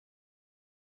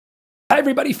Hi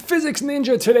everybody, Physics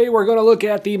Ninja. Today we're going to look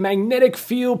at the magnetic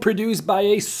field produced by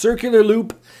a circular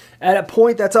loop at a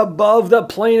point that's above the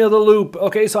plane of the loop.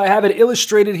 Okay, so I have it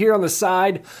illustrated here on the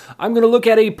side. I'm going to look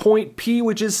at a point P,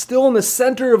 which is still in the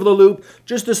center of the loop,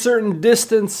 just a certain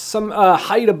distance, some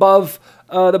height above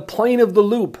the plane of the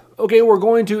loop. Okay, we're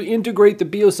going to integrate the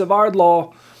Biot Savart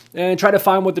law and try to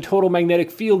find what the total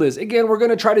magnetic field is. Again, we're going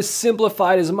to try to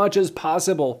simplify it as much as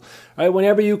possible. Right?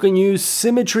 Whenever you can use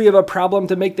symmetry of a problem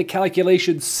to make the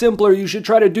calculation simpler, you should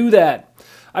try to do that.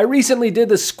 I recently did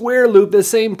the square loop, the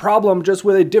same problem, just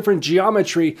with a different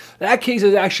geometry. That case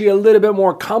is actually a little bit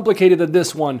more complicated than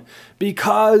this one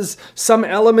because some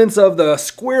elements of the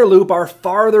square loop are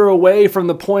farther away from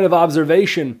the point of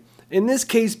observation. In this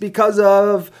case, because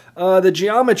of the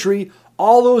geometry,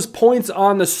 all those points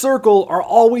on the circle are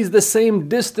always the same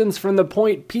distance from the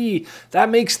point P.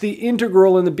 That makes the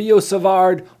integral in the Biot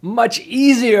Savart much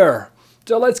easier.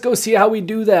 So let's go see how we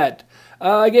do that.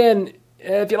 Again,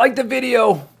 if you like the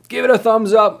video, give it a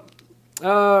thumbs up.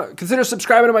 Consider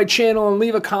subscribing to my channel and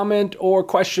leave a comment or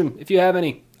question if you have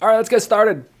any. All right, let's get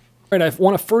started. All right, I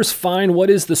want to first find what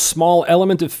is the small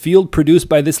element of field produced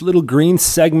by this little green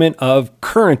segment of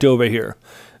current over here.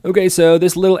 Okay, so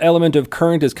this little element of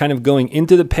current is kind of going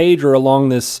into the page or along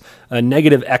this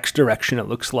negative x direction, it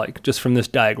looks like, just from this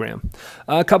diagram.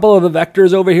 A couple of the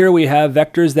vectors over here, we have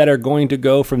vectors that are going to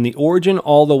go from the origin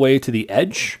all the way to the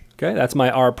edge. Okay, that's my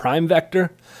r prime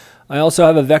vector. I also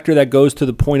have a vector that goes to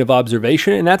the point of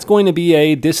observation, and that's going to be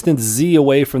a distance z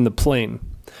away from the plane.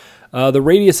 The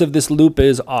radius of this loop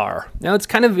is r. Now, it's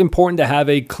kind of important to have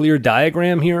a clear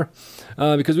diagram here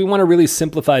because we want to really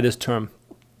simplify this term.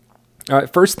 All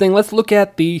right, first thing, let's look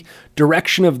at the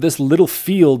direction of this little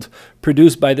field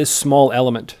produced by this small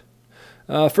element.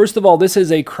 First of all, this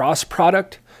is a cross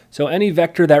product, so any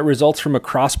vector that results from a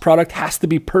cross product has to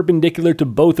be perpendicular to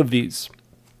both of these.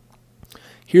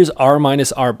 Here's r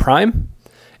minus r prime,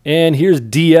 and here's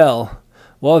dl.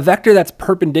 Well, a vector that's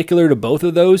perpendicular to both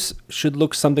of those should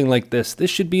look something like this.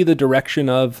 This should be the direction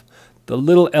of the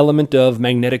little element of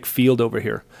magnetic field over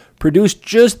here, produced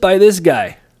just by this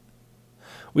guy.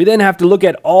 We then have to look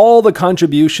at all the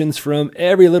contributions from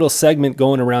every little segment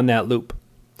going around that loop.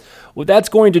 What that's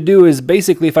going to do is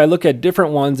basically, if I look at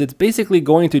different ones, it's basically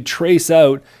going to trace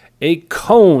out a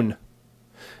cone.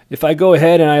 If I go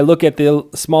ahead and I look at the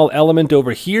small element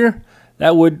over here,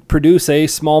 that would produce a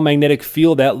small magnetic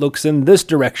field that looks in this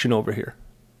direction over here.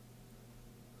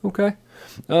 Okay.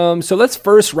 So let's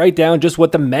first write down just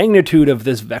what the magnitude of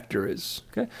this vector is.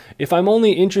 Okay. If I'm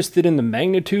only interested in the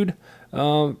magnitude,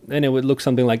 then it would look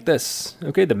something like this.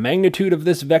 Okay, the magnitude of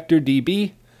this vector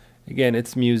dB, again,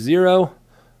 it's mu 0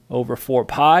 over 4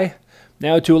 pi.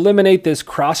 Now to eliminate this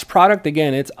cross product,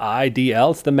 again, it's I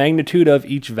dl. It's the magnitude of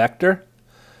each vector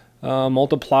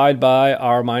multiplied by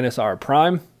r minus r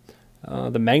prime.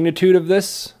 The magnitude of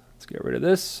this, let's get rid of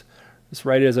this. Let's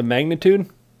write it as a magnitude.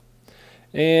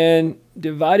 And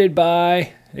divided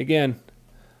by, again,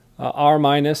 r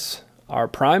minus r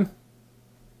prime.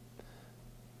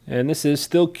 And this is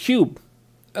still cube.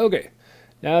 Okay,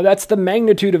 now that's the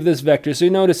magnitude of this vector. So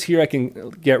you notice here I can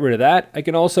get rid of that. I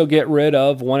can also get rid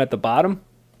of one at the bottom.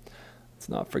 Let's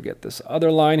not forget this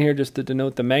other line here just to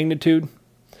denote the magnitude.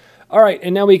 All right,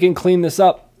 and now we can clean this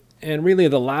up. And really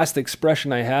the last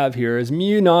expression I have here is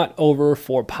mu naught over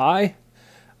 4 pi,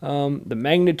 the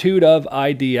magnitude of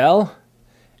I dl,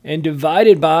 and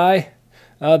divided by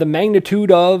the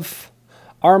magnitude of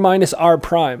r minus r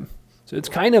prime. So it's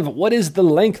kind of what is the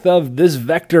length of this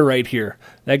vector right here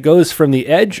that goes from the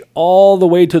edge all the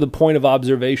way to the point of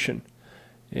observation.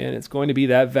 And it's going to be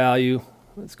that value.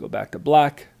 Let's go back to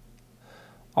black.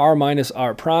 R minus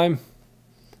r prime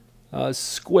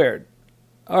squared.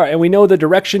 All right, and we know the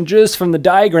direction just from the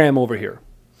diagram over here.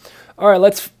 All right,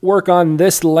 let's work on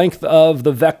this length of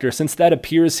the vector since that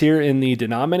appears here in the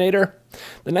denominator.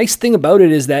 The nice thing about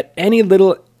it is that any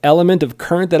little element of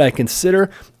current that I consider,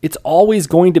 it's always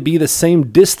going to be the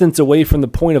same distance away from the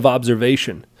point of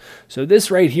observation. So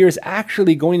this right here is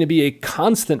actually going to be a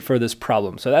constant for this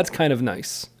problem. So that's kind of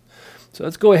nice. So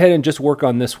let's go ahead and just work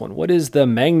on this one. What is the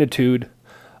magnitude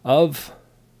of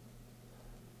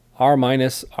r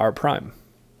minus r prime?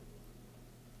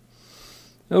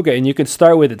 Okay, and you can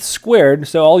start with it squared,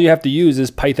 so all you have to use is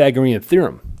Pythagorean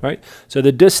theorem, right? So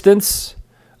the distance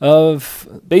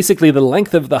of basically the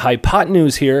length of the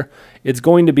hypotenuse here, it's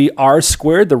going to be r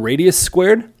squared, the radius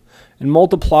squared, and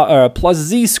multiply plus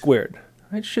z squared.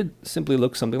 It should simply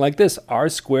look something like this, r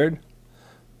squared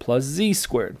plus z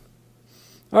squared.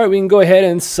 All right, we can go ahead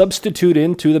and substitute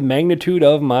into the magnitude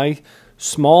of my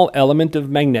small element of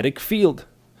magnetic field.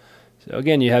 So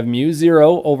again, you have mu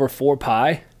 0 over 4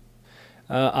 pi.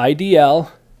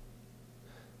 IDL,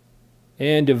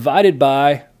 and divided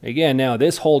by, again, now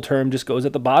this whole term just goes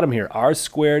at the bottom here, r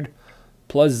squared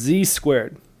plus z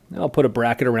squared. I'll put a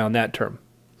bracket around that term.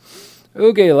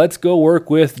 Okay, let's go work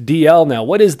with dl now.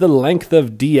 What is the length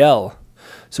of dl?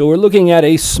 So we're looking at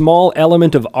a small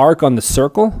element of arc on the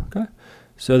circle. Okay?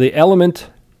 So the element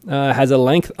has a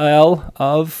length L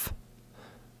of,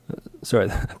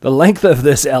 the length of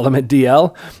this element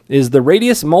dl is the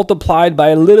radius multiplied by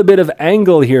a little bit of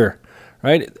angle here.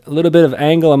 Right, a little bit of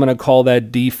angle, I'm going to call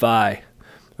that d phi.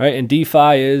 Right, and d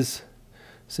phi is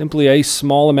simply a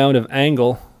small amount of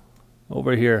angle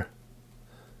over here.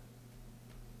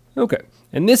 Okay,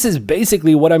 and this is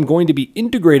basically what I'm going to be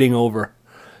integrating over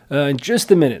in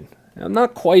just a minute. I'm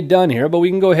not quite done here, but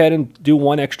we can go ahead and do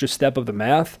one extra step of the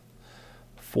math.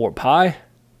 4 pi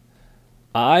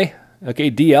I.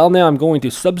 Okay, dl now I'm going to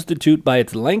substitute by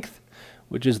its length,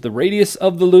 which is the radius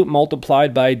of the loop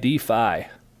multiplied by d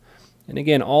phi. And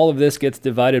again, all of this gets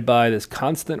divided by this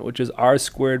constant, which is r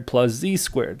squared plus z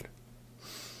squared.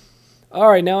 All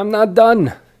right, now I'm not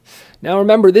done. Now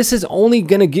remember, this is only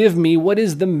going to give me what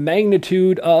is the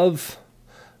magnitude of,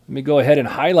 let me go ahead and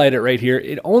highlight it right here.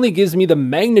 It only gives me the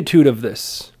magnitude of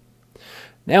this.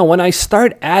 Now, when I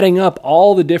start adding up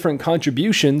all the different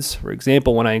contributions, for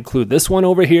example, when I include this one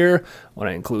over here, when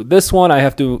I include this one, I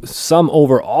have to sum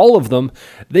over all of them.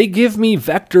 They give me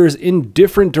vectors in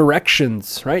different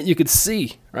directions, right? You could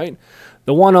see, right?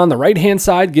 The one on the right-hand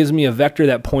side gives me a vector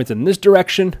that points in this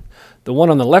direction. The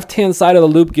one on the left-hand side of the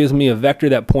loop gives me a vector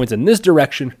that points in this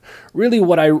direction. Really,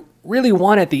 what I really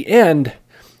want at the end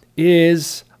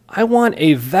is I want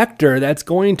a vector that's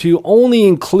going to only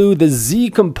include the z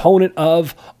component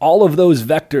of all of those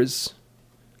vectors.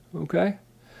 Okay?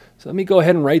 So let me go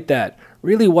ahead and write that.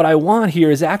 Really what I want here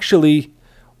is actually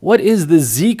what is the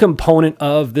z component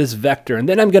of this vector? And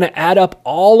then I'm going to add up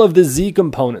all of the z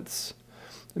components.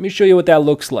 Let me show you what that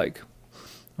looks like.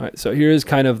 All right, so here's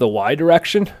kind of the y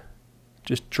direction.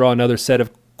 Just draw another set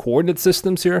of coordinate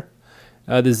systems here.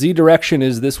 The z direction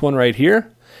is this one right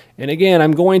here. And again,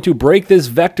 I'm going to break this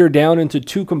vector down into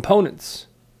two components.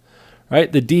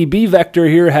 Right? The dB vector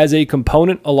here has a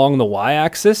component along the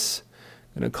y-axis.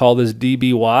 I'm going to call this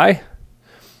dBy.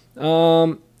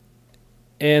 And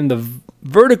the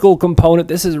vertical component,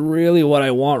 this is really what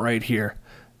I want right here.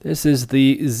 This is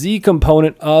the z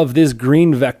component of this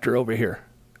green vector over here.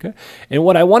 Okay? And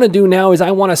what I want to do now is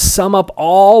I want to sum up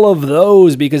all of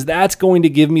those because that's going to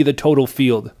give me the total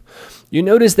field. You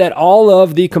notice that all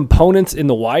of the components in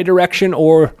the y direction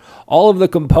or all of the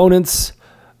components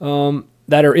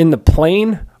that are in the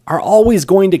plane are always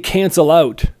going to cancel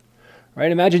out. Right?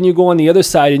 Imagine you go on the other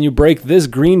side and you break this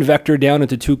green vector down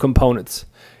into two components.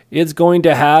 It's going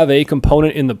to have a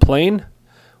component in the plane,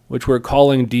 which we're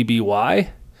calling dBy,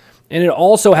 and it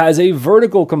also has a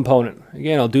vertical component.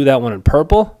 Again, I'll do that one in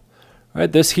purple. Right?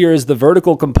 This here is the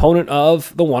vertical component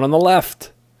of the one on the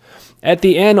left. At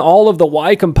the end, all of the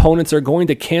y components are going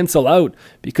to cancel out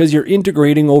because you're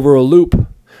integrating over a loop.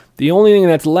 The only thing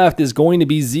that's left is going to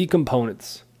be z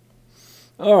components.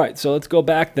 All right, so let's go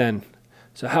back then.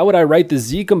 So how would I write the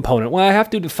z component? Well, I have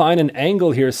to define an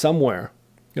angle here somewhere.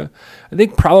 Okay. I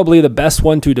think probably the best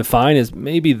one to define is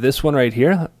maybe this one right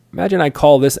here. Imagine I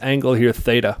call this angle here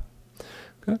theta.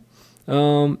 Okay.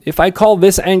 If I call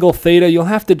this angle theta, you'll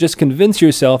have to just convince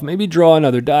yourself, maybe draw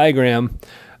another diagram.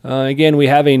 Again, we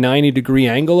have a 90-degree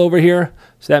angle over here.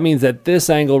 So that means that this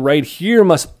angle right here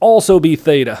must also be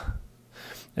theta.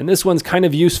 And this one's kind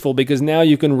of useful because now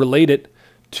you can relate it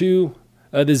to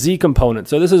the z component.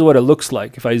 So this is what it looks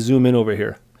like if I zoom in over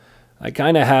here. I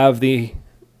kind of have the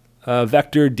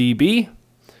vector dB.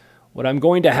 What I'm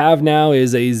going to have now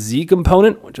is a z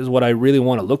component, which is what I really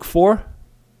want to look for.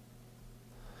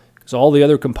 Because all the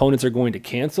other components are going to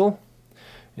cancel.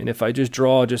 And if I just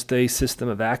draw just a system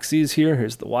of axes here,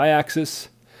 here's the y-axis.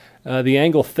 The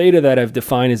angle theta that I've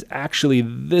defined is actually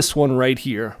this one right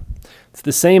here. It's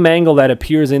the same angle that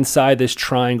appears inside this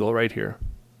triangle right here.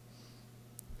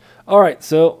 All right,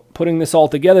 so putting this all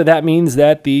together, that means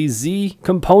that the z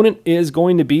component is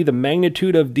going to be the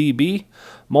magnitude of dB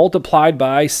multiplied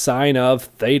by sine of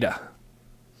theta.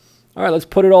 All right, let's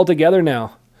put it all together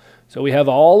now. So we have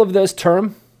all of this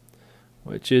term,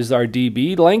 which is our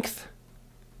dB length,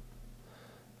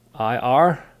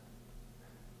 IR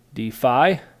d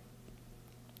phi,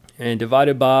 and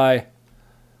divided by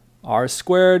r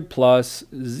squared plus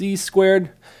z squared.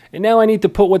 And now I need to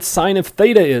put what sine of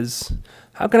theta is.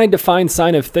 How can I define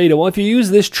sine of theta? Well, if you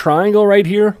use this triangle right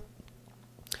here,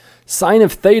 sine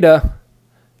of theta,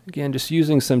 again, just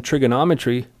using some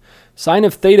trigonometry, sine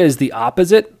of theta is the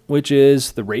opposite, which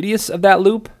is the radius of that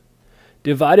loop,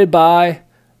 divided by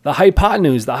the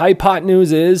hypotenuse. The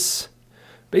hypotenuse is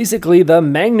basically the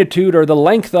magnitude or the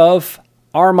length of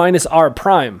r minus r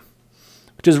prime,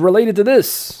 which is related to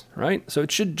this, right? So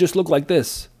it should just look like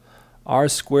this. R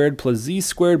squared plus z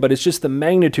squared, but it's just the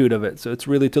magnitude of it. So it's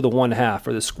really to the 1/2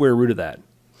 or the square root of that.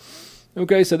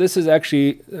 Okay, so this is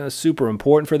actually super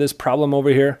important for this problem over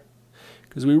here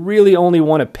because we really only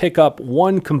want to pick up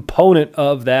one component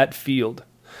of that field.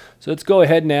 So let's go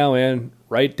ahead now and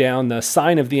write down the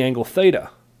sine of the angle theta.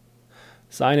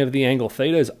 Sine of the angle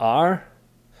theta is r,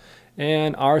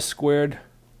 and r squared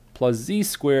plus z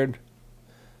squared,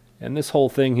 and this whole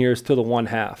thing here is to the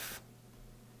 1/2.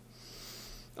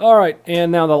 All right,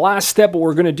 and now the last step, what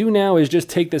we're going to do now is just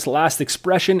take this last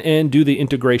expression and do the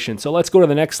integration. So let's go to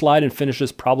the next slide and finish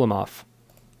this problem off.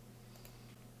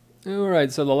 All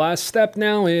right, so the last step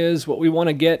now is what we want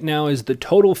to get now is the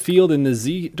total field in the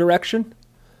z direction.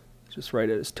 Just write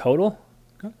it as total.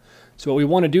 Okay. So what we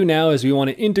want to do now is we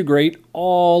want to integrate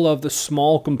all of the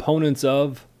small components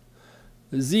of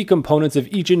the z components of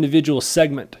each individual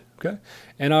segment. Okay,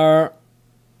 and our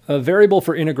variable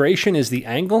for integration is the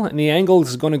angle, and the angle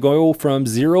is going to go from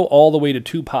 0 all the way to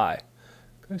 2 pi.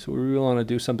 Okay, so we want to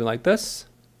do something like this.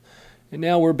 And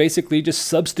now we're basically just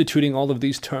substituting all of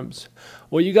these terms.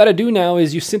 What you got to do now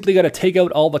is you simply got to take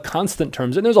out all the constant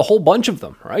terms, and there's a whole bunch of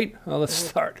them, right? Well, let's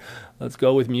start. Let's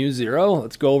go with mu 0.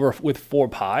 Let's go over with 4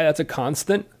 pi. That's a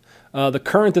constant. The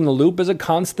current in the loop is a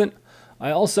constant.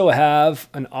 I also have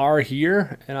an r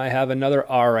here, and I have another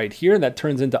r right here. That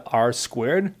turns into r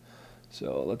squared.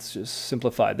 So let's just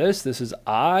simplify this. This is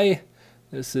I.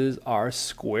 This is r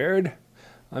squared.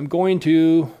 I'm going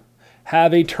to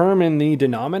have a term in the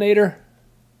denominator.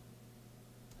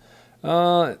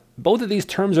 Both of these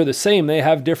terms are the same. They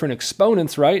have different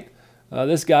exponents, right?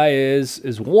 This guy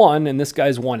is 1, and this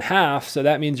guy's 1/2. So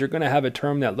that means you're going to have a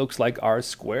term that looks like r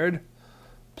squared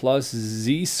plus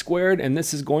z squared, and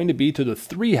this is going to be to the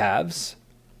 3/2.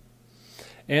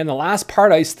 And the last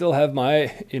part, I still have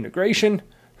my integration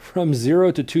from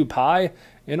 0 to 2 pi,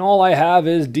 and all I have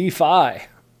is d phi,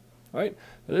 right?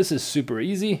 So this is super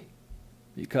easy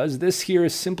because this here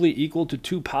is simply equal to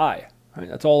 2 pi, right?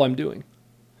 That's all I'm doing.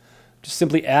 Just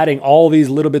simply adding all these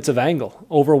little bits of angle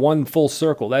over one full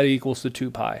circle. That equals to 2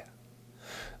 pi.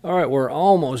 All right, we're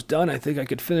almost done. I think I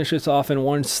could finish this off in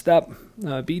one step.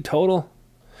 B total.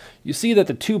 You see that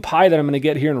the 2 pi that I'm going to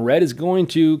get here in red is going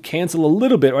to cancel a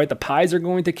little bit, right? The pi's are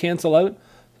going to cancel out.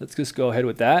 Let's just go ahead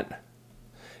with that.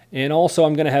 And also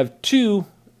I'm going to have 2,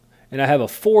 and I have a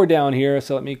 4 down here,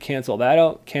 so let me cancel that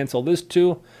out, cancel this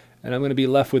 2, and I'm going to be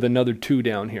left with another 2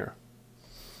 down here.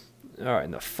 All right,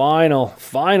 and the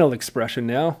final expression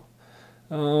now,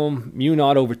 mu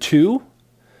naught over 2,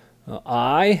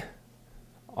 I,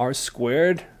 r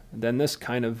squared, and then this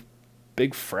kind of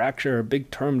big fraction, or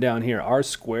big term down here, r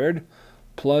squared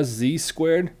plus z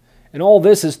squared, and all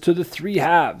this is to the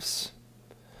 3/2.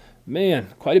 Man,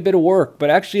 quite a bit of work,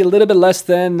 but actually a little bit less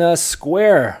than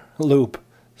square loop.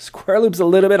 Square loop's a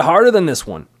little bit harder than this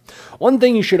one. One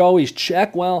thing you should always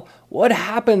check, well, what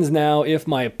happens now if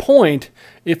my point,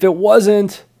 if it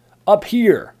wasn't up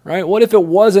here, right? What if it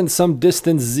wasn't some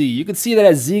distance z? You can see that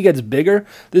as z gets bigger,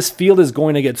 this field is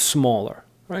going to get smaller,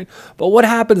 right? But what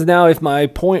happens now if my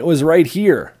point was right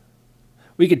here?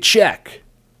 We could check.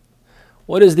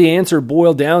 What does the answer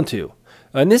boil down to?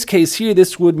 In this case here,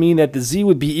 this would mean that the z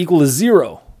would be equal to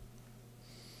 0.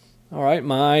 All right,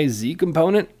 my z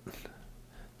component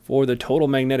for the total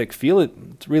magnetic field,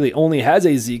 it really only has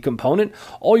a z component.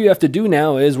 All you have to do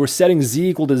now is we're setting z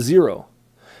equal to 0.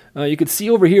 You can see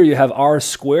over here you have r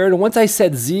squared, and once I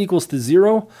set z equals to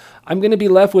 0, I'm going to be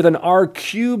left with an r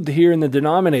cubed here in the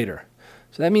denominator.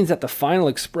 So that means that the final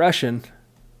expression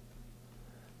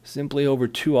simply over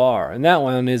 2r, and that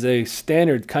one is a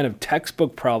standard kind of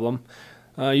textbook problem.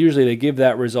 Usually they give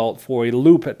that result for a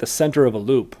loop at the center of a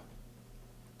loop.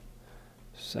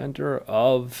 Center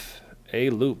of a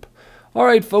loop. All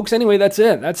right, folks, anyway, that's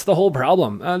it. That's the whole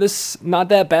problem. This is not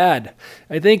that bad.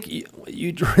 I think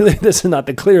you really, this is not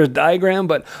the clearest diagram,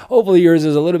 but hopefully yours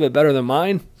is a little bit better than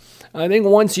mine. I think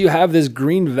once you have this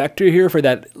green vector here for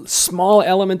that small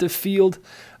element of field,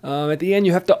 at the end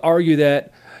you have to argue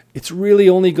that it's really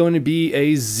only going to be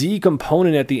a z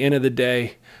component at the end of the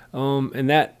day. And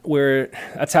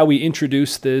that's how we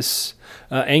introduce this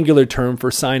angular term for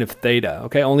sine of theta,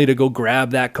 okay? Only to go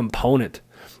grab that component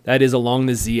that is along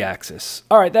the z-axis.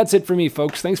 All right, that's it for me,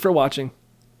 folks. Thanks for watching.